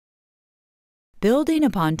Building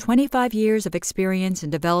upon 25 years of experience in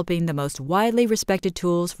developing the most widely respected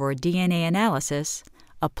tools for DNA analysis,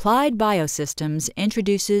 Applied Biosystems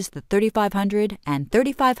introduces the 3500 and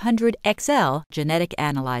 3500 XL genetic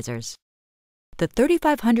analyzers. The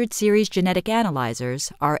 3500 series genetic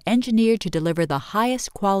analyzers are engineered to deliver the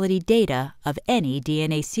highest quality data of any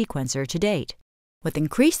DNA sequencer to date. With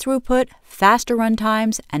increased throughput, faster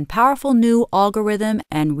runtimes, and powerful new algorithm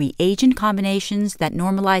and reagent combinations that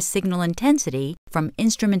normalize signal intensity from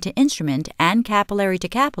instrument to instrument and capillary to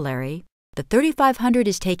capillary, the 3500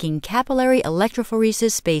 is taking capillary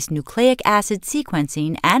electrophoresis-based nucleic acid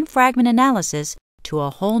sequencing and fragment analysis to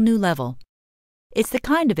a whole new level. It's the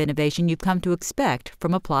kind of innovation you've come to expect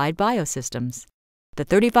from Applied Biosystems. The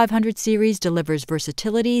 3500 series delivers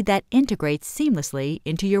versatility that integrates seamlessly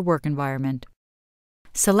into your work environment.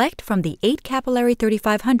 Select from the 8-capillary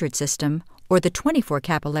 3500 system or the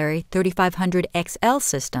 24-capillary 3500 XL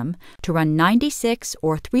system to run 96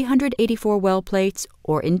 or 384 well plates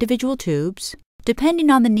or individual tubes, depending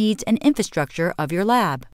on the needs and infrastructure of your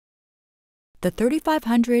lab. The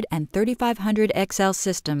 3500 and 3500 XL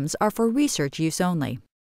systems are for research use only.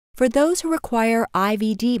 For those who require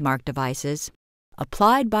IVD marked devices,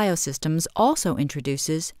 Applied Biosystems also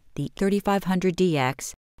introduces the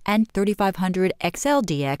 3500DX and 3500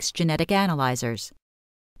 XLDX genetic analyzers.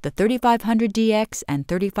 The 3500DX and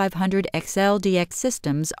 3500 XLDX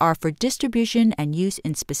systems are for distribution and use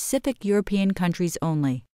in specific European countries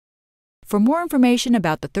only. For more information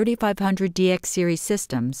about the 3500DX series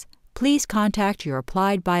systems, please contact your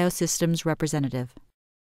Applied Biosystems representative.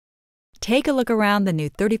 Take a look around the new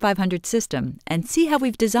 3500 system and see how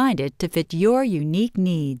we've designed it to fit your unique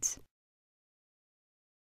needs.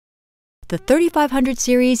 The 3500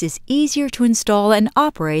 series is easier to install and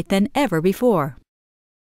operate than ever before.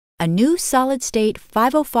 A new solid-state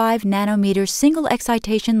 505 nanometer single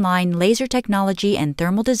excitation line laser technology and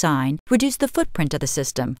thermal design reduce the footprint of the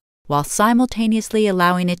system, while simultaneously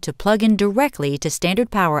allowing it to plug in directly to standard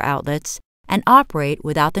power outlets and operate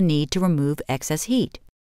without the need to remove excess heat.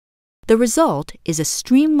 The result is a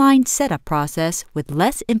streamlined setup process with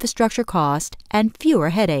less infrastructure cost and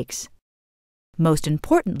fewer headaches. Most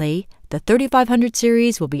importantly, the 3500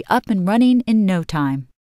 series will be up and running in no time.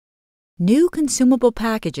 New consumable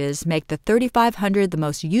packages make the 3500 the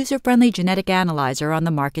most user-friendly genetic analyzer on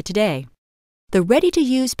the market today. The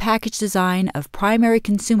ready-to-use package design of primary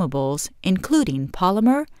consumables, including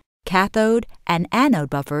polymer, cathode, and anode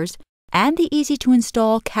buffers, and the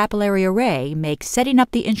easy-to-install capillary array make setting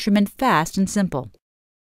up the instrument fast and simple.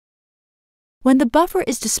 When the buffer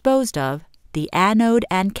is disposed of, the anode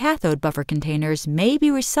and cathode buffer containers may be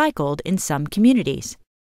recycled in some communities.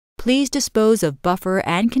 Please dispose of buffer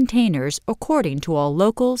and containers according to all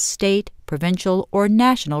local, state, provincial, or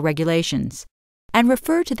national regulations, and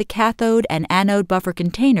refer to the cathode and anode buffer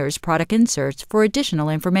containers product inserts for additional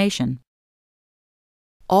information.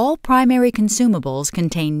 All primary consumables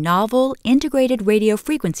contain novel Integrated Radio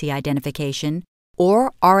Frequency Identification,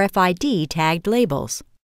 or RFID tagged labels.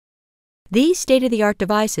 These state-of-the-art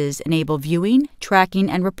devices enable viewing, tracking,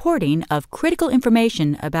 and reporting of critical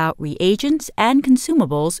information about reagents and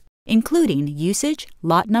consumables, including usage,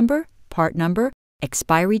 lot number, part number,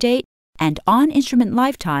 expiry date, and on-instrument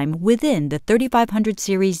lifetime within the 3500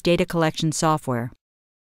 series data collection software.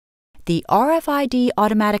 The RFID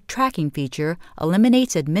automatic tracking feature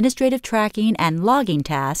eliminates administrative tracking and logging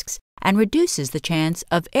tasks and reduces the chance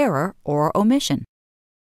of error or omission.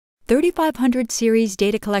 3500 series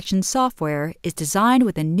data collection software is designed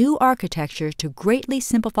with a new architecture to greatly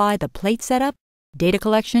simplify the plate setup, data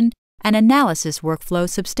collection, and analysis workflow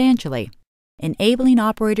substantially, enabling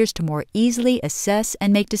operators to more easily assess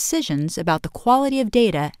and make decisions about the quality of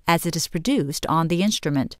data as it is produced on the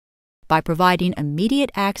instrument, by providing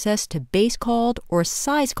immediate access to base-called or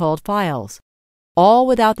size-called files, all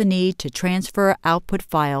without the need to transfer output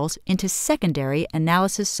files into secondary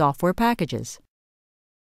analysis software packages.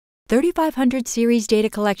 3500 series data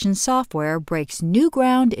collection software breaks new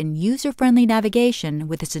ground in user-friendly navigation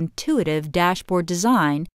with its intuitive dashboard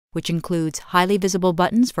design, which includes highly visible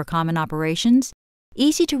buttons for common operations,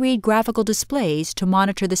 easy-to-read graphical displays to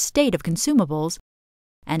monitor the state of consumables,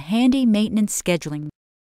 and handy maintenance scheduling.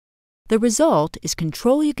 The result is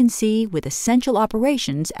control you can see with essential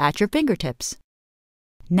operations at your fingertips.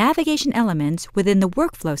 Navigation elements within the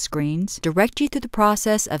workflow screens direct you through the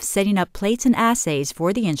process of setting up plates and assays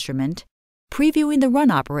for the instrument, previewing the run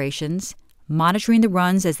operations, monitoring the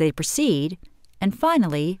runs as they proceed, and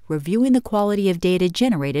finally, reviewing the quality of data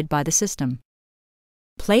generated by the system.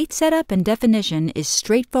 Plate setup and definition is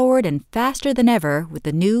straightforward and faster than ever with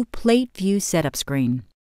the new Plate View setup screen.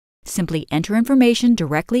 Simply enter information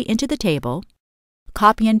directly into the table,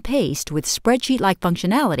 copy and paste with spreadsheet-like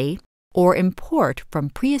functionality, or import from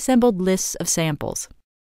pre-assembled lists of samples.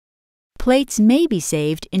 Plates may be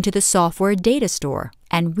saved into the software data store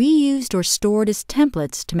and reused or stored as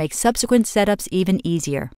templates to make subsequent setups even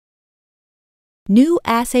easier. New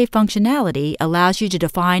assay functionality allows you to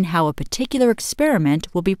define how a particular experiment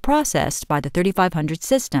will be processed by the 3500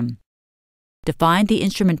 system. Define the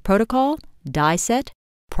instrument protocol, die set,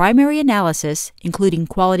 primary analysis, including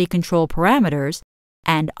quality control parameters,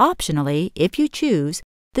 and optionally, if you choose,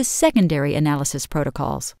 the secondary analysis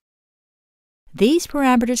protocols. These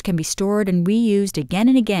parameters can be stored and reused again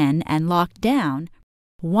and again and locked down.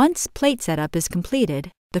 Once plate setup is completed,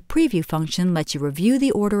 the preview function lets you review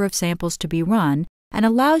the order of samples to be run and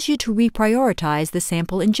allows you to reprioritize the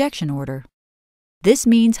sample injection order. This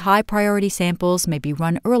means high-priority samples may be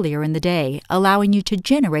run earlier in the day, allowing you to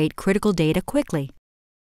generate critical data quickly.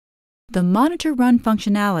 The Monitor Run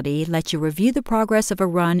functionality lets you review the progress of a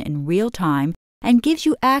run in real time and gives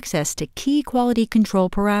you access to key quality control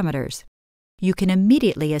parameters. You can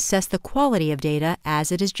immediately assess the quality of data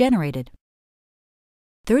as it is generated.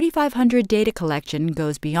 3500 data collection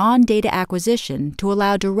goes beyond data acquisition to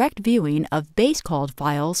allow direct viewing of base-called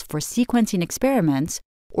files for sequencing experiments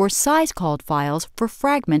or size-called files for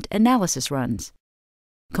fragment analysis runs.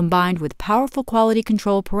 Combined with powerful quality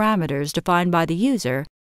control parameters defined by the user,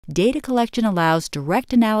 data collection allows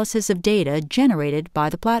direct analysis of data generated by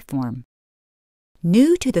the platform.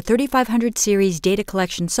 New to the 3500 series data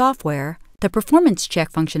collection software, the performance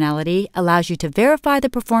check functionality allows you to verify the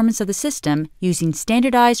performance of the system using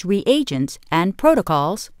standardized reagents and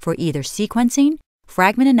protocols for either sequencing,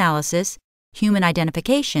 fragment analysis, human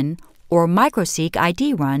identification, or microseq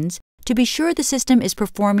ID runs to be sure the system is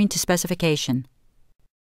performing to specification.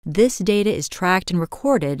 This data is tracked and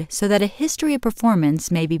recorded so that a history of performance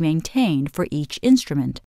may be maintained for each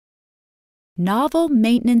instrument. Novel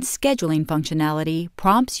maintenance scheduling functionality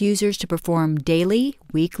prompts users to perform daily,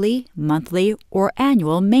 weekly, monthly, or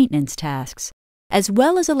annual maintenance tasks, as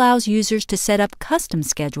well as allows users to set up custom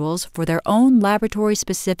schedules for their own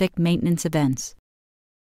laboratory-specific maintenance events.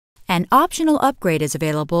 An optional upgrade is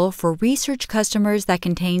available for research customers that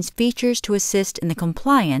contains features to assist in the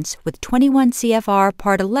compliance with 21 CFR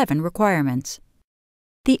Part 11 requirements.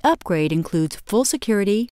 The upgrade includes full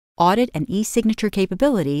security, audit and e-signature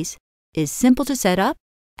capabilities, is simple to set up,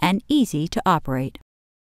 and easy to operate.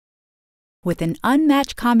 With an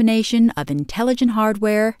unmatched combination of intelligent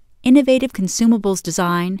hardware, innovative consumables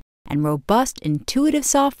design, and robust, intuitive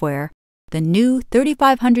software, the new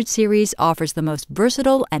 3500 series offers the most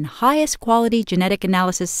versatile and highest quality genetic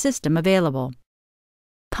analysis system available.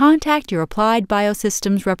 Contact your Applied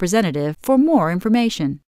Biosystems representative for more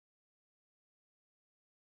information.